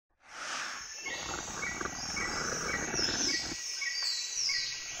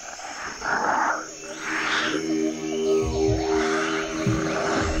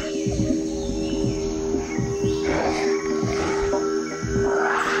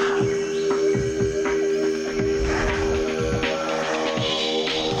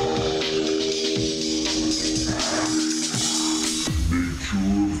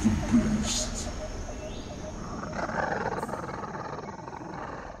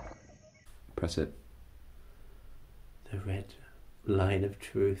Press it. The red line of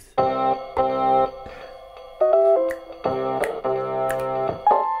truth.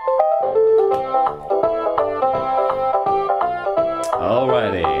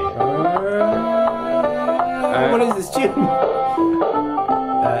 Alrighty. What is this tune?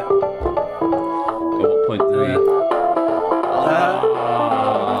 At what point do we...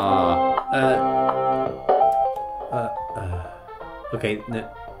 Okay, no.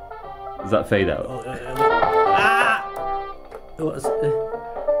 Does that fade out? What's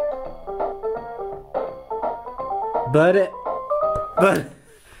but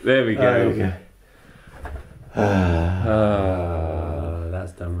There we go. Okay.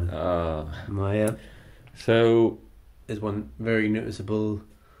 That's done with. Maya. So There's one very noticeable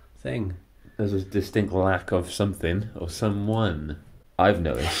thing. there's a distinct lack of something or someone. I've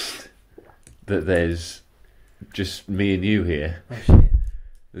noticed that there's just me and you here. Oh shit.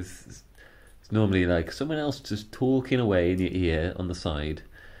 It's normally like someone else just talking away in your ear on the side,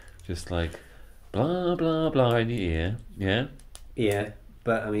 just like blah blah blah in your ear. Yeah. Yeah,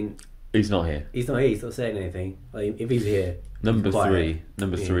 but I mean, He's not here. he's not here. He's not saying anything. Like, if he's here, Number quiet. three.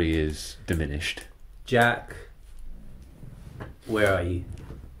 Number Yeah. 3 is diminished. Jack, where are you?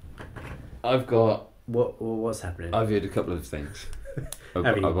 I've got. What's happening? I've heard a couple of things. I've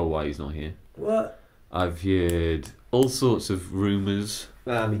Have you? got why he's not here. What? I've heard all sorts of rumours.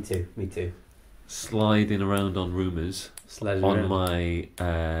 Me too. Me too. Sliding around on rumours Sliding on around.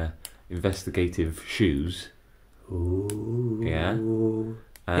 my investigative shoes. Ooh. Yeah.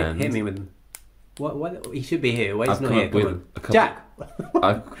 And Hit me with them. What? He should be here. Why I've he's not come here? up Come with on. a couple. Jack.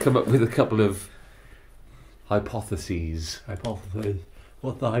 I've come up with a couple of hypotheses. Hypothesis.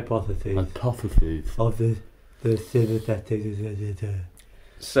 What's the hypothesis Hypotheses. of the sympathetic?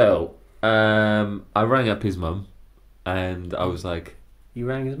 So, I rang up his mum, and I was like, You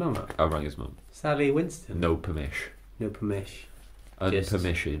rang his mum up. I rang his mum. Sally Winston. No permission. No permission.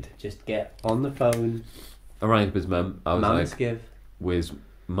 Unpermissioned. Just get on the phone. I rang up his mum. I was Mama like, Skiv. where's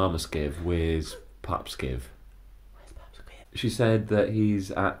Mama Skiv? Where's Pap Skiv? Where's Papa Skiv? She said that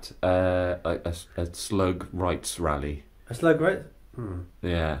he's at a slug rights rally. A slug, right?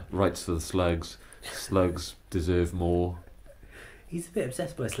 Yeah, rights for the slugs. Slugs deserve more. He's a bit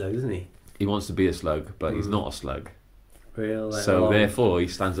obsessed by slugs, isn't he? He wants to be a slug, but he's not a slug. Real. Like, So long- therefore, he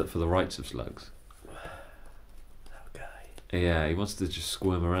stands up for the rights of slugs. That guy. Yeah, he wants to just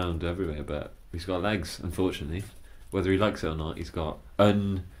squirm around everywhere, but he's got legs, unfortunately. Whether he likes it or not, he's got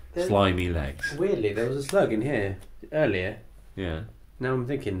slimy legs. Weirdly, there was a slug in here earlier. Yeah. Now I'm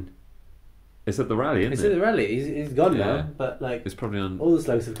thinking. It's at the rally, isn't It's it? at the rally. He's gone Yeah. now, but like It's probably on. all the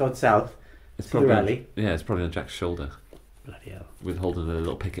slugs have gone south. It's to the probably rally. Yeah, it's probably on Jack's shoulder, Bloody hell. with holding a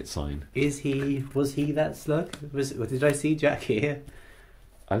little picket sign. Was he that slug? Did I see Jack here?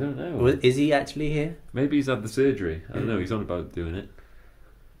 I don't know. Is he actually here? Maybe he's had the surgery. I don't know. He's on about doing it.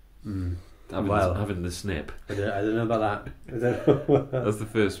 Having the snip. I don't know about that. I don't know. That's the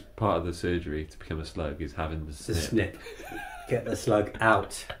first part of the surgery to become a slug, is having the It's snip. a snip. Get the slug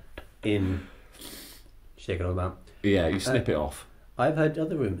out in. Shake it all about. Yeah, you snip it off. I've heard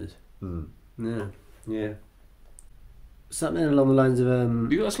other rumours. Mm. Yeah. Something along the lines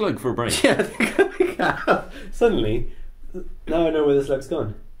of You got a slug for a break? Yeah, I think I have. Suddenly, now I know where the slug's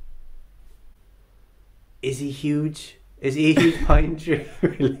gone. Is he huge? Is he a huge pine tree?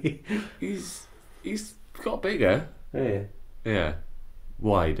 Really? He's got bigger. Yeah. Yeah,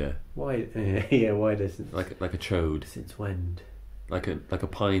 wider, Why? Yeah, wider since. like a chode, Since when? like a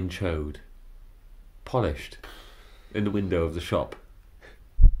pine chode, polished, in the window of the shop.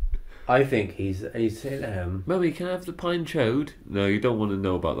 I think he's Mummy, can I have the pine chode? No, you don't want to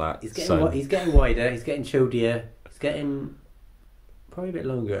know about that. he's getting son. he's getting wider. He's getting chodier. He's getting probably a bit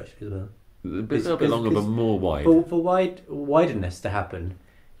longer actually as well. A little bit longer, but more wide. For widerness to happen,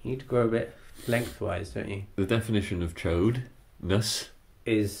 you need to grow a bit lengthwise, don't you? The definition of chodeness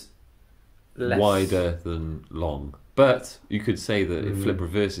Is less wider than long. But you could say that it Mm. flip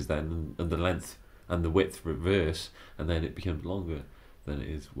reverses then, and the length and the width reverse, and then it becomes longer than it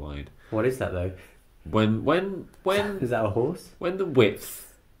is wide. What is that though? When Is that a horse? when the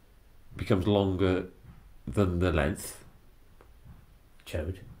width becomes longer than the length,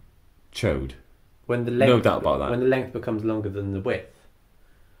 chode, When the length, No doubt about that. When the length becomes longer than the width,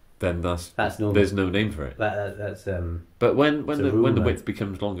 then that's normal. there's no name for it. That's But when It's a the rumour. width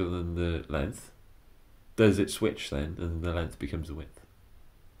becomes longer than the length, does it switch then, and the length becomes the width?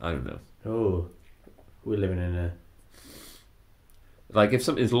 I don't know. Oh, we're living in a Like if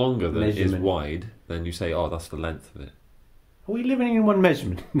something's longer than it is Measurement. wide, then you say, "Oh, that's the length of it." Are we living in one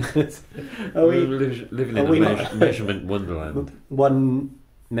measurement? Are We're we living are in we a not- measurement wonderland. one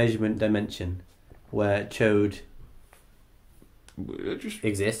measurement dimension where chode Just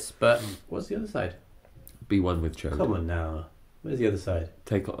exists, but what's the other side? be one with chode. Come on now. Where's the other side?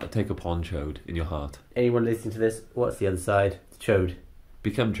 Take upon chode in your heart. Anyone listening to this, what's the other side? Chode.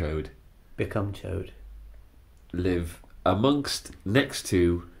 Become chode. Become chode. Live amongst, next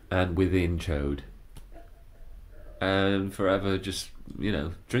to, and within chode. And forever just,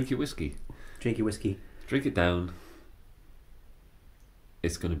 drink your whiskey. Drink your whiskey. Drink it down.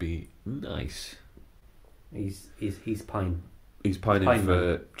 It's going to be nice. He's pine. He's pining Pine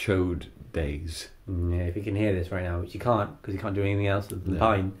for chode days. Yeah, if you can hear this right now, which you can't, because you can't do anything else than No.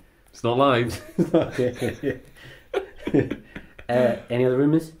 pine. It's not live. Any other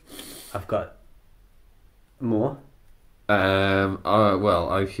rumours? I've got more. Well,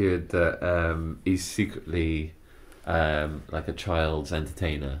 I've heard that he's secretly like a child's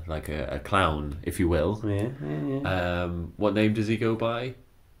entertainer, like a clown, if you will. Yeah. What name does he go by?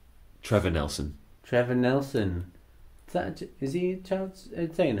 Trevor Nelson. Trevor Nelson. Is he a child's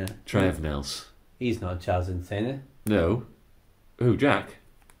entertainer? Trev Nels. He's not a child's entertainer. No. Who, Jack?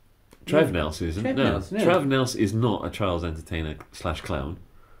 Trev Yeah. Nels isn't. Trev No. Nels, no. Trev Nels is not a child's entertainer / clown.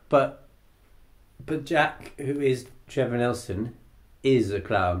 But Jack, who is Trevor Nelson, is a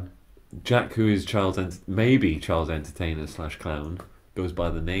clown. Jack, who is maybe child's entertainer / clown, goes by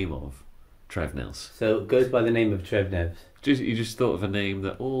the name of Trev Nels. So it goes by the name of Trev Nevs. You just thought of a name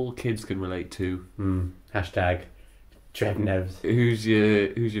that all kids can relate to. Hashtag Trev Nevs. Who's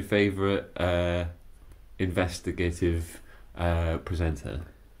your favourite investigative presenter?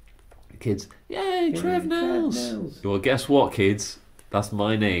 Kids, yay, Trev Nels. Well, guess what, kids? That's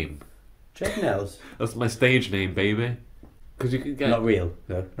my name. Trev Nels. That's my stage name, baby. Because you can get Not real.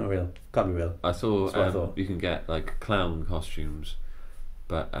 No, not real. Can't be real. I saw That's what I thought. you can get like clown costumes,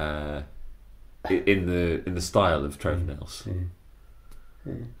 but in the style of Trev Nels. Yeah.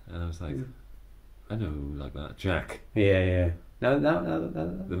 And I was like, I know like that. Jack, Yeah. No.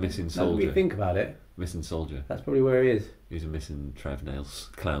 the missing Now that we soldier. think about it, Missing soldier. that's probably where he is. He's a missing Trev Nels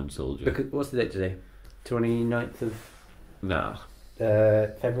clown soldier. Because what's the date today? 29th of Nah.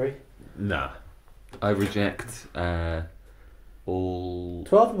 February. Nah. I reject all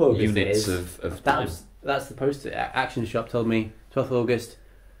 12th of August. units it is. of time. That's the post. Action Shop told me 12th of August.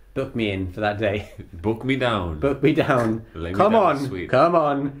 Book me in for that day. Book me down. Book me down. Lay me Come down, on, sweet. come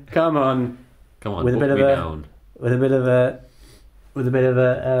on. Come on, With a book bit of me a- down. With a bit of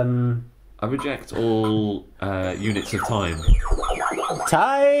a I reject all units of time.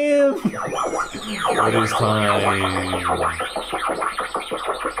 time. What is time?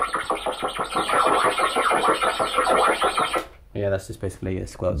 Yeah, that's just basically a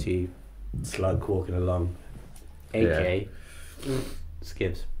squelchy slug walking along. AK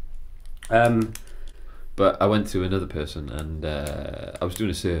Skivs. But I went to another person and I was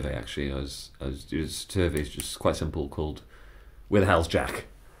doing a survey actually. I was doing a survey, it's just quite simple, called "Where the hell's Jack?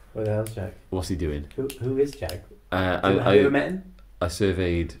 Where the hell's Jack? What's he doing?" Who is Jack? Have Have you ever met him? I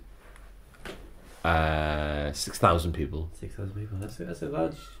surveyed 6,000 people 6,000 people. That's a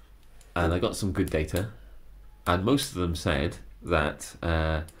large. and I got some good data, and most of them said that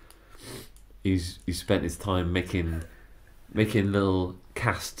he's spent his time making little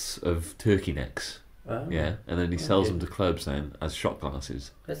casts of turkey necks. Oh, Yeah, and then he sells Okay. them to clubs then as shot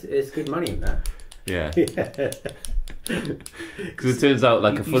glasses. it's good money in that. Yeah, Yeah. because it turns out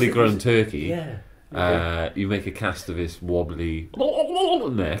like a fully grown turkey, Yeah. Okay. you make a cast of his wobbly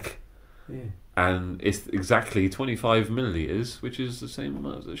neck, Yeah. and it's exactly 25 milliliters, which is the same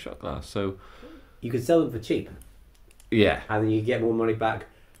amount as a shot glass. So You could sell them for cheap, yeah, and then you get more money back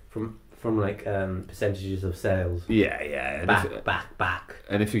from like percentages of sales. yeah, and Back.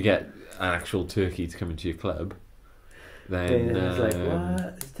 and if you get an actual turkey to come into your club, then It's like,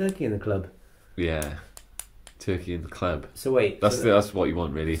 what? There's turkey in the club. yeah, turkey in the club. So wait. That's what you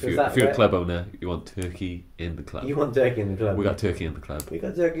want really. So If is you're that a where- club owner, you want turkey in the club. You want turkey in the club. We got turkey in the club. We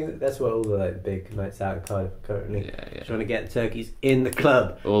got turkey. That's what all the like big nights out in Cardiff are currently Yeah. trying to get turkeys in the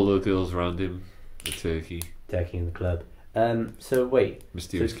club. All the girls around him, the turkey, Turkey in the club. So wait,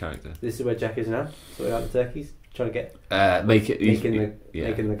 mysterious So- character. this is where Jack is now. Sorting out the turkeys, trying to get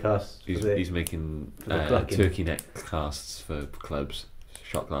making the casts. He's making for the clucking. turkey neck casts for clubs,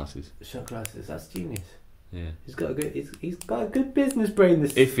 shot glasses. shot glasses. That's genius. Yeah. He's got a good business brain.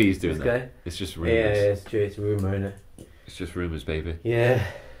 This If he's doing this that, guy. it's just Yeah, rumors. it's true. It's a rumor, isn't it? It's just rumors, baby. Yeah.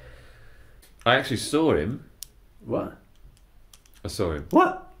 I actually saw him. What? I saw him.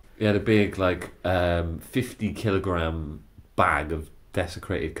 What? He had a big 50-kilogram bag of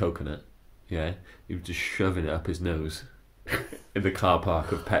desecrated coconut. Yeah, he was just shoving it up his nose in the car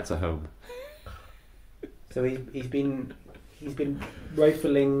park of Pets at Home. So he's been He's been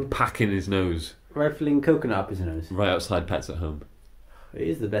rifling Packing his nose coconut up his nose. right outside Pets at Home. It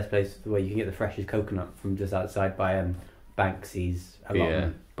is the best place where you can get the freshest coconut from just outside by Banksy's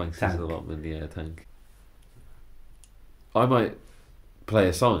allotment. Yeah, Banksy's tank. allotment, tank. I might play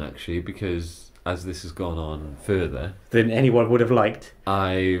a song actually because as this has gone on further, Than anyone would have liked.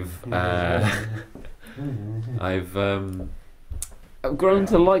 I've grown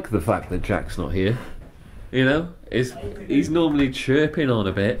to like the fact that Jack's not here. You know, he's normally chirping on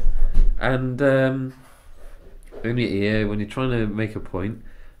a bit, and when you're here, when you're trying to make a point,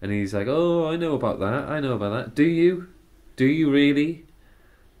 and he's like, "Oh, I know about that. Do you? Do you really?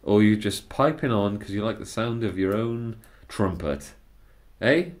 Or are you just piping on because you like the sound of your own trumpet,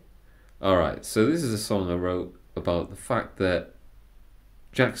 eh?" All right. So this is a song I wrote about the fact that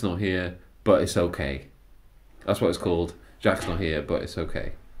Jack's not here, but it's okay. That's what it's called. Jack's not here, but it's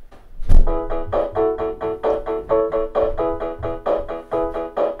okay.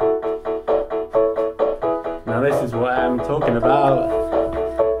 Now this is what I'm talking about.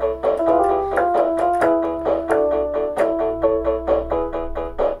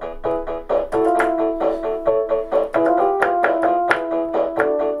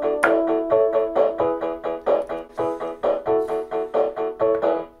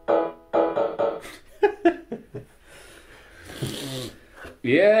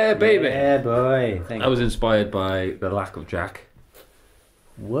 Yeah, baby. Yeah, boy. Thank I was inspired by the lack of Jack.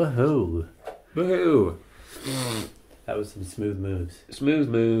 Woohoo. Woohoo! That was some smooth moves. Smooth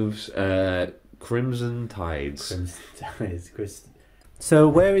moves, Crimson Tides. So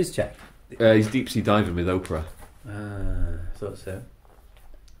where is Jack? He's deep sea diving with Oprah. Thought so.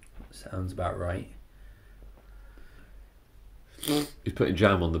 Sounds about right. He's putting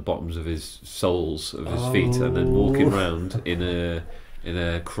jam on the bottoms of his soles of his feet and then walking around in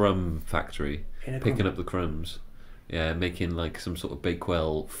a crumb factory, picking up the crumbs. Yeah, making like some sort of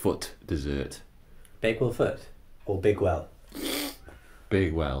Bakewell foot dessert. Bakewell foot or Big Well?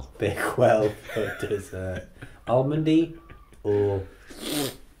 Big well. Bakewell foot dessert. Almondy or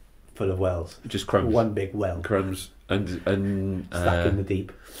full of wells? Just crumbs. One big well. Crumbs and Stuck in the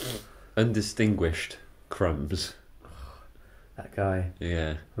deep. undistinguished crumbs. That guy.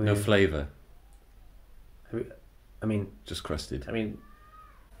 Yeah, no flavour. I mean, just crusted. I mean,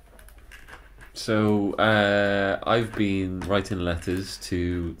 so I've been writing letters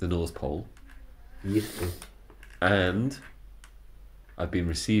to the North Pole. used to. And I've been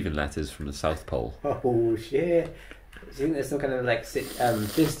receiving letters from the South Pole. Oh shit! Do you think there's some kind of like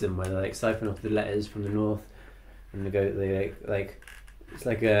system where they like siphon off the letters from the north and they like it's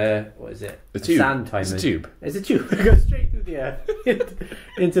like a what is it? A tube. Sand timer. It's a tube. It's a tube. It goes straight through the earth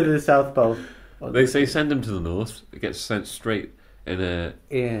into the South Pole. They say send them to the north. It gets sent straight in a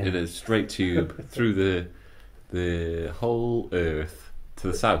straight tube through the whole earth to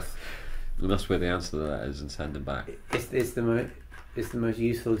the south, and that's where they answer the letters and send them back. It's the most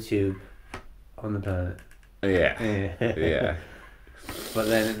useful tube on the planet. Yeah. But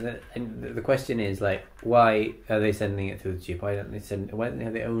then the question is like, why are they sending it through the tube? Why don't they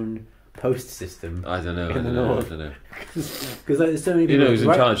have their own post system? I don't know. In the north. I don't know. Because like, there's so many You people. know who's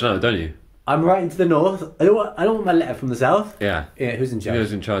in charge now, don't you? I'm writing to the north. I don't want my letter from the south. Yeah. Yeah, who's in charge? You know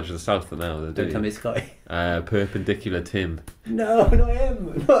who's in charge of the south now? Don't tell me Scotty. Perpendicular Tim. No, not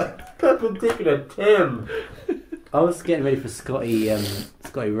him. Not Perpendicular Tim. I was getting ready for Scotty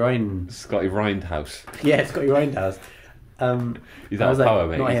Rind. Scotty Rindhouse. Yeah, Scotty Rindhouse. He's out of power,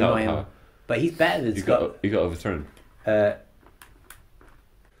 mate. He's out of power. But he's better than Scott. He got overthrown.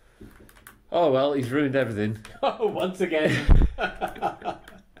 Oh well, he's ruined everything. Oh, once again.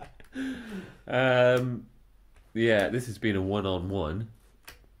 Yeah, this has been a one-on-one.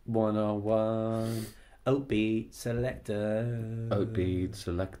 One-on-one. Oatbeat selector. Oatbeat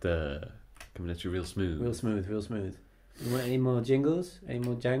selector. Coming at you real smooth. Real smooth. You want any more jingles? Any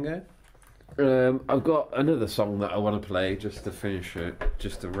more Django? I've got another song that I want to play just to finish it,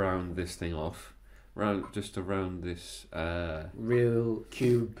 just to round this thing off. Just around this real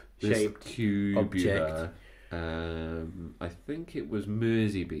cube-shaped cubular. I think it was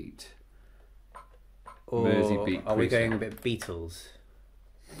Mersey Beat. Or Mersey Beat. Are we going a bit Beatles?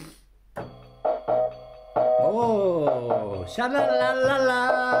 Oh, sha la la la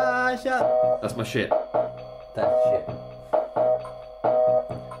la sha. That's my shit. That's shit.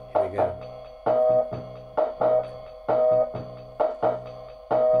 Here we go.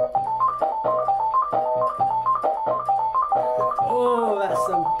 Oh, that's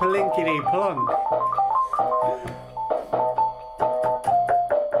some plinkety plonk.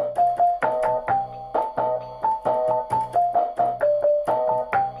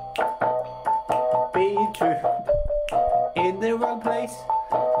 Be true in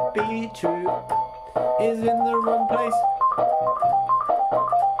Be true is in the wrong place.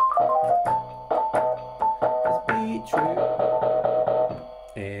 Let's be true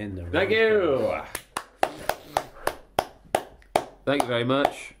in the wrong Thank you. Thank you very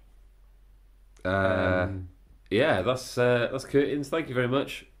much. Yeah, that's curtains. Thank you very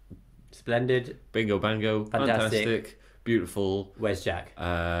much. Splendid. Bingo bango. Fantastic. Fantastic. Beautiful. Where's Jack?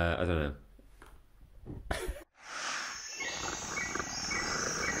 I don't know.